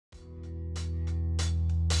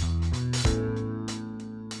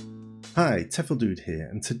Hi, Tefl-Dude here,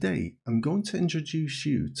 and today I'm going to introduce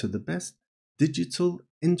you to the best digital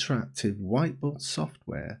interactive whiteboard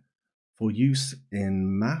software for use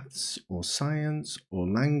in maths or science or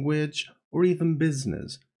language or even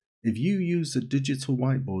business. If you use a digital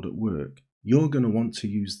whiteboard at work, you're going to want to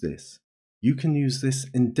use this. You can use this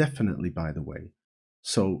indefinitely, by the way.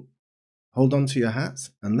 So hold on to your hats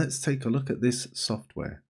and let's take a look at this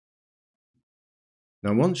software.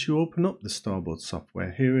 Now, once you open up the Starboard software,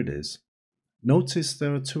 here it is. Notice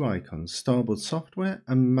there are two icons, Starboard Software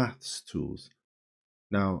and Maths Tools.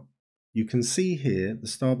 Now, you can see here the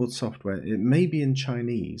Starboard software, it may be in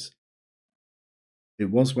Chinese. It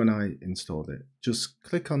was when I installed it. Just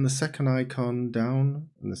click on the second icon down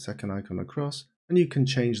and the second icon across, and you can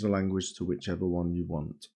change the language to whichever one you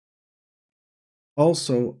want.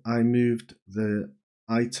 Also, I moved the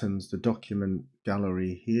items, the document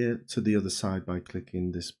gallery here to the other side by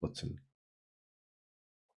clicking this button.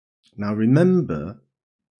 Now remember,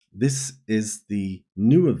 this is the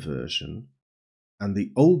newer version, and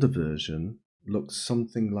the older version looks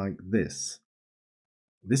something like this.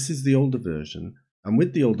 This is the older version, and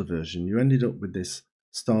with the older version you ended up with this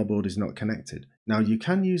starboard is not connected. Now you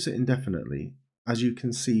can use it indefinitely, as you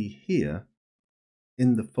can see here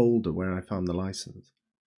in the folder where I found the license.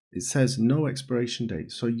 It says no expiration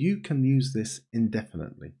date, so you can use this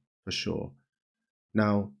indefinitely for sure.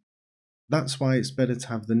 Now that's why it's better to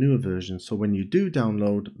have the newer version, so when you do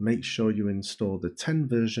download, make sure you install the 10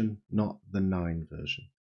 version, not the 9 version.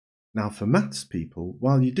 Now for maths people,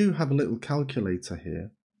 while you do have a little calculator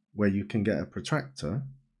here where you can get a protractor,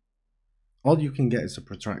 all you can get is a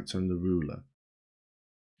protractor and the ruler.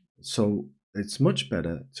 So it's much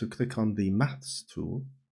better to click on the maths tool,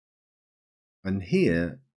 and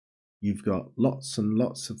here you've got lots and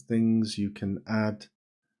lots of things you can add.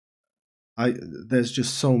 There's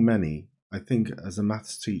just so many. I think as a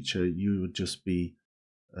maths teacher you would just be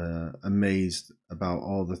amazed about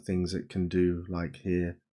all the things it can do. Like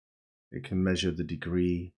here, it can measure the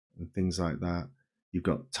degree and things like that. You've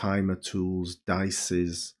got timer tools,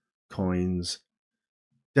 dices, coins.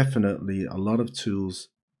 Definitely a lot of tools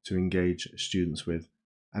to engage students with.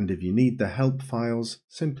 And if you need the help files,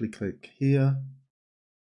 simply click here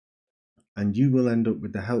and you will end up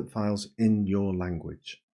with the help files in your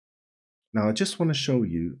language. Now I just want to show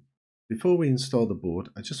you, before we install the board,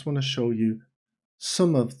 I just want to show you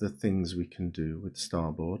some of the things we can do with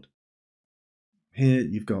Starboard. Here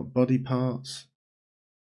you've got body parts,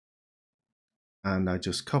 and I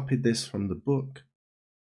just copied this from the book,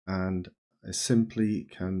 and I simply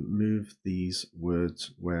can move these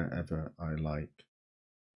words wherever I like.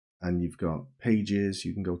 And you've got pages,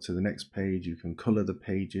 you can go to the next page, you can color the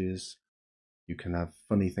pages, you can have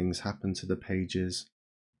funny things happen to the pages,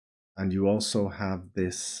 and you also have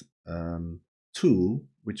this tool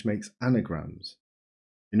which makes anagrams.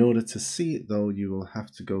 In order to see it though, you will have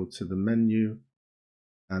to go to the menu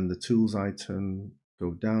and the tools item,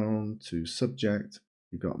 go down to subject,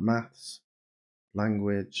 you've got maths,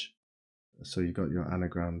 language, so you've got your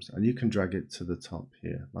anagrams, and you can drag it to the top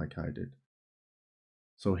here like I did.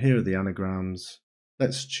 So here are the anagrams.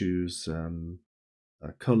 Let's choose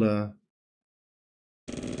a color.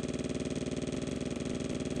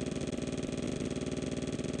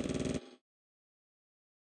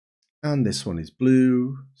 And this one is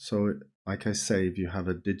blue. So like I say, if you have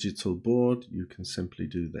a digital board, you can simply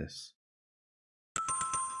do this.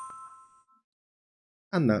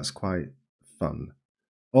 And that's quite fun.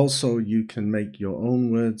 Also, you can make your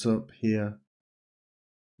own words up here.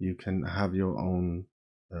 You can have your own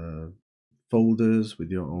folders with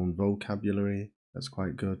your own vocabulary. That's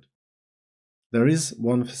quite good. There is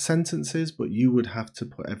one for sentences, but you would have to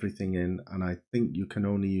put everything in, and I think you can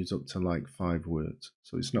only use up to like 5 words,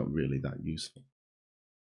 so it's not really that useful.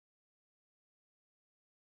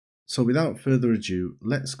 So without further ado,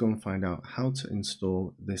 let's go and find out how to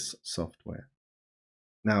install this software.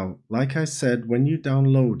 Now, like I said, when you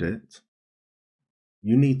download it,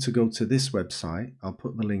 you need to go to this website. I'll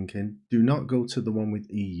put the link in. Do not go to the one with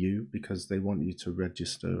EU because they want you to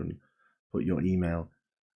register and put your email,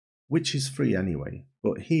 which is free anyway.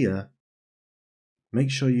 But here, make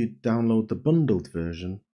sure you download the bundled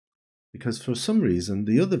version, because for some reason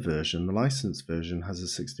the other version, the licensed version, has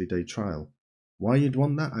a 60-day trial. Why you'd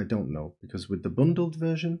want that, I don't know, because with the bundled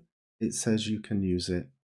version, it says you can use it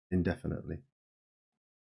indefinitely.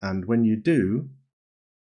 And when you do,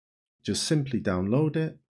 just simply download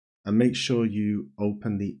it and make sure you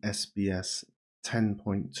open the SBS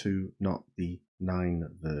 10.2, not the 9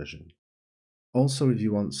 version. Also, if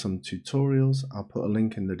you want some tutorials, I'll put a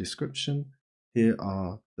link in the description. Here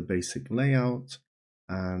are the basic layout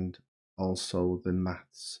and also the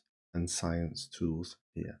maths and Science tools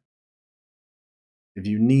here. If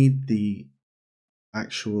you need the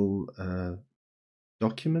actual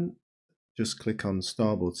document, just click on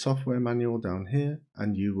Starboard Software Manual down here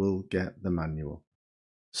and you will get the manual.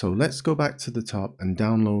 So let's go back to the top and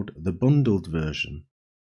download the bundled version.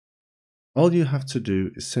 All you have to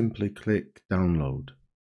do is simply click Download.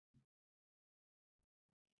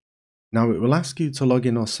 Now it will ask you to log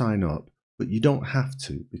in or sign up, but you don't have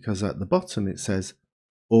to, because at the bottom it says,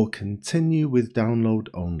 or continue with download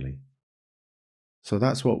only. So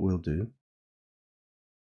that's what we'll do.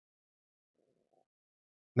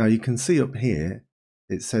 Now you can see up here,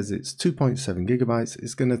 it says it's 2.7 gigabytes.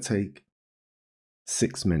 It's going to take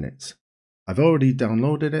 6 minutes. I've already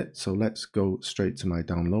downloaded it, so let's go straight to my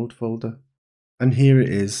download folder. And here it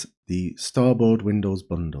is, the Starboard Windows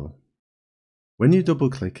bundle. When you double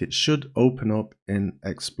click, it should open up in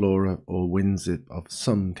Explorer or WinZip of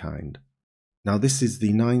some kind. Now this is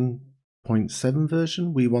the 9.7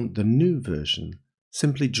 version. We want the new version.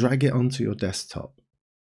 Simply drag it onto your desktop.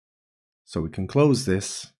 So we can close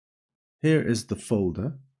this. Here is the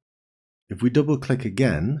folder. If we double click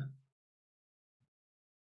again,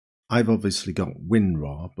 I've obviously got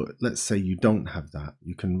WinRAR, but let's say you don't have that.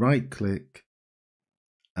 You can right click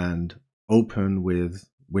and open with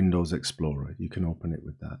Windows Explorer. You can open it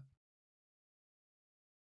with that.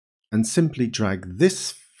 And simply drag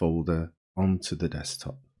this folder onto the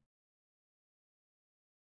desktop.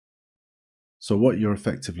 So what you're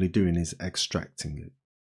effectively doing is extracting it.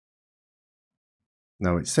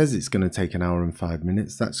 Now it says it's going to take 1 hour and 5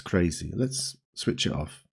 minutes. That's crazy. Let's switch it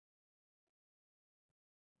off.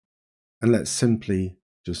 And let's simply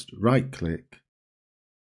just right click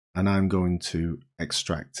and I'm going to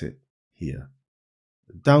extract it here.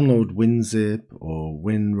 Download WinZip or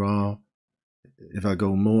WinRAR. If I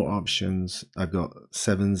go more options, I've got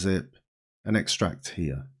 7-zip and extract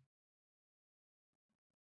here.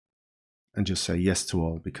 And just say yes to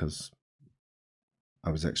all because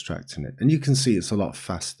I was extracting it. And you can see it's a lot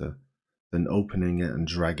faster than opening it and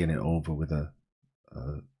dragging it over with an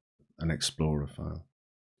Explorer file.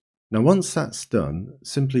 Now once that's done,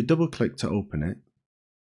 simply double click to open it.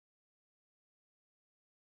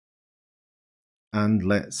 And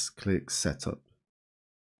let's click Setup.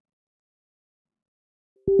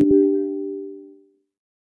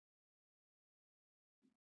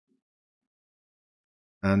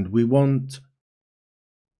 And we want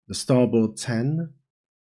the Starboard 10.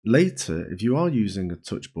 Later, if you are using a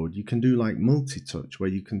touchboard, you can do like multi-touch, where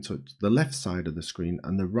you can touch the left side of the screen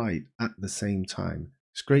and the right at the same time.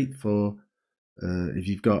 It's great for if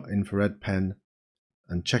you've got infrared pen,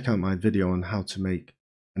 and check out my video on how to make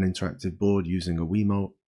an interactive board using a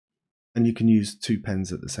Wiimote. And you can use 2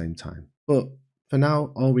 pens at the same time. But for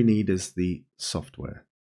now, all we need is the software.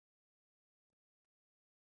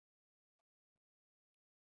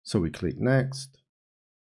 So we click Next,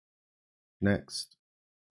 Next,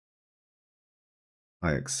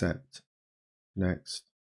 I accept, Next.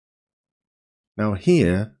 Now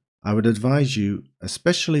here, I would advise you,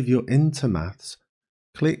 especially if you're into maths,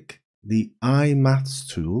 click the iMaths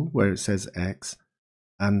tool where it says X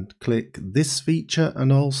and click this feature,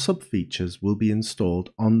 and all sub-features will be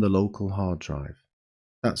installed on the local hard drive.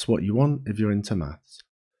 That's what you want if you're into maths.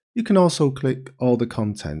 You can also click all the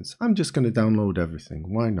contents. I'm just going to download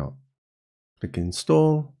everything. Why not? Click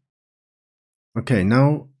Install. Okay,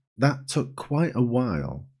 now that took quite a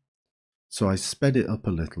while, so I sped it up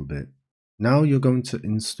a little bit. Now you're going to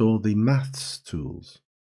install the maths tools.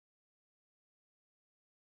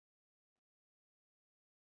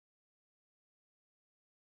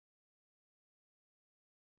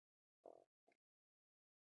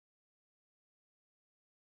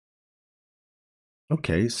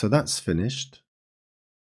 Okay, so that's finished.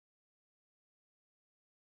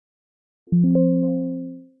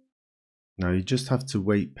 Now you just have to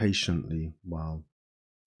wait patiently while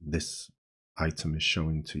this item is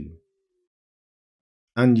showing to you.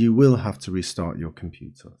 And you will have to restart your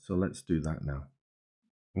computer. So let's do that now.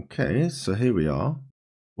 Okay, so here we are.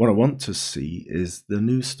 What I want to see is the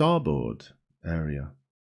new starboard area.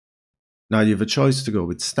 Now you have a choice to go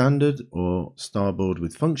with standard or starboard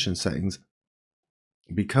with function settings.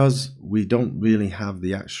 Because we don't really have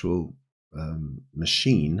the actual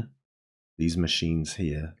machine, these machines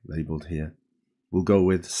here, labeled here, we'll go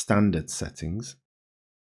with standard settings.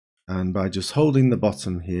 And by just holding the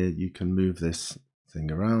bottom here, you can move this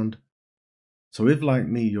thing around. So if, like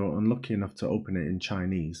me, you're unlucky enough to open it in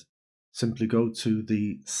Chinese, simply go to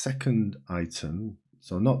the second item.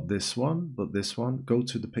 So not this one, but this one. Go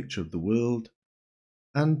to the picture of the world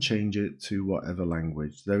and change it to whatever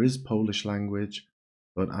language. There is Polish language,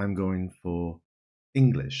 but I'm going for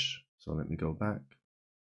English. So let me go back.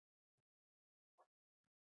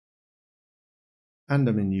 And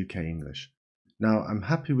I'm in UK English. Now I'm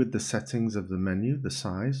happy with the settings of the menu, the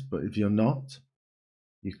size, but if you're not,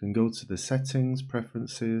 you can go to the settings,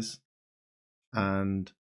 preferences,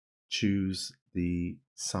 and choose the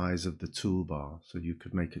size of the toolbar. So you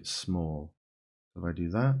could make it small. So if I do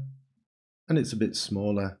that, and it's a bit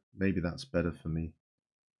smaller, maybe that's better for me.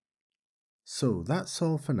 So that's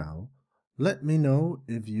all for now. Let me know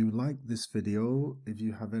if you like this video, if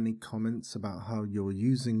you have any comments about how you're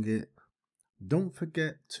using it. Don't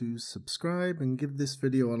forget to subscribe and give this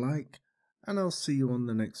video a like, and I'll see you on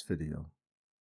the next video.